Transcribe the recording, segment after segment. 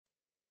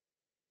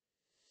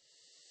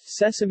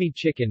Sesame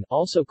chicken,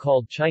 also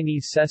called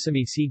Chinese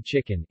sesame seed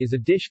chicken, is a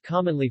dish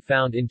commonly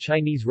found in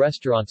Chinese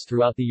restaurants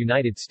throughout the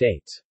United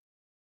States.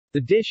 The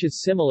dish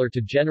is similar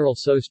to General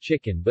Tso's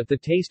chicken, but the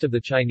taste of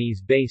the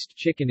Chinese-based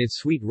chicken is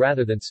sweet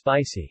rather than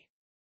spicy.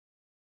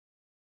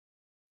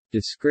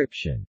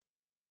 Description: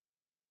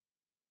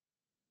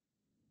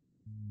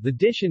 the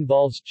dish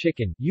involves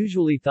chicken,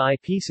 usually thigh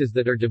pieces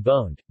that are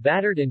deboned,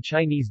 battered and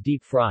Chinese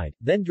deep-fried,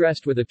 then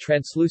dressed with a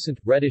translucent,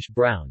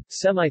 reddish-brown,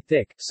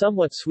 semi-thick,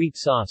 somewhat sweet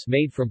sauce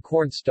made from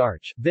corn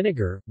starch,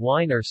 vinegar,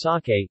 wine or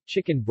sake,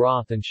 chicken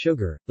broth and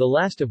sugar, the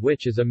last of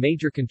which is a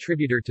major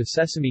contributor to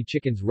sesame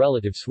chicken's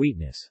relative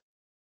sweetness.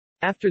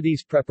 After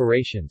these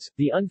preparations,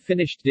 the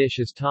unfinished dish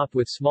is topped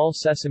with small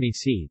sesame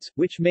seeds,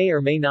 which may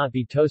or may not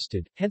be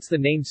toasted, hence the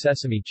name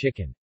sesame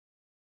chicken.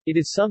 It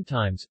is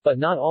sometimes, but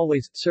not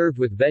always, served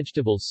with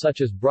vegetables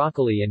such as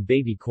broccoli and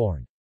baby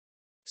corn.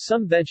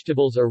 Some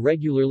vegetables are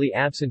regularly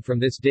absent from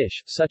this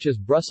dish, such as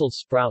Brussels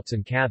sprouts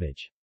and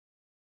cabbage.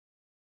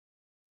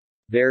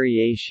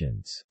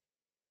 Variations: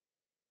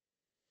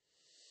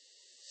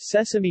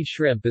 sesame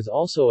shrimp is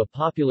also a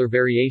popular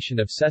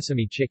variation of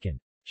sesame chicken.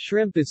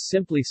 Shrimp is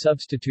simply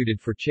substituted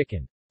for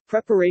chicken.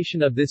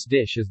 Preparation of this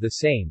dish is the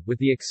same, with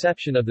the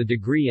exception of the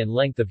degree and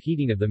length of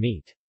heating of the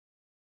meat.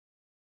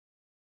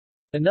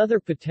 Another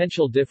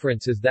potential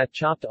difference is that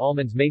chopped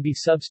almonds may be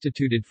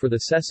substituted for the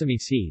sesame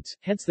seeds,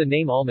 hence the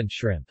name almond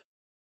shrimp.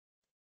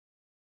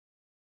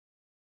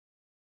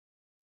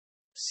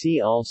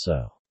 See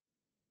also: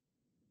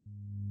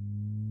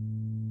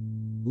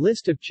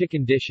 List of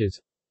chicken dishes,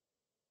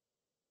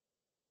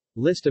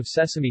 List of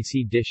sesame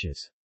seed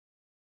dishes.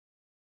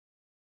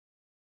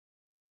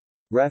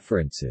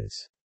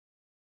 References.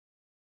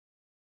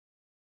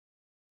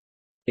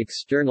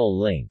 External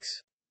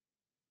links: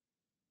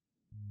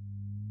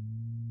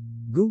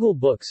 Google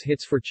Books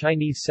hits for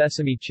Chinese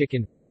sesame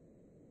chicken,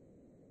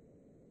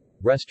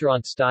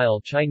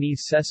 restaurant-style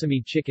Chinese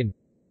sesame chicken,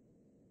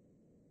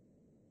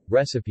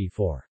 recipe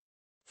for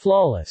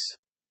flawless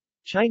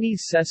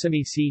Chinese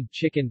sesame seed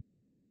chicken,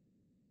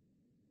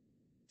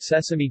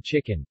 sesame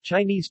chicken,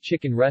 Chinese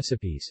chicken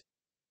recipes,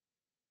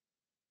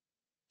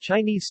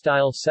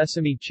 Chinese-style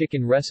sesame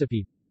chicken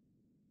recipe,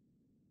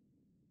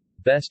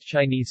 best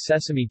Chinese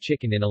sesame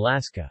chicken in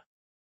Alaska.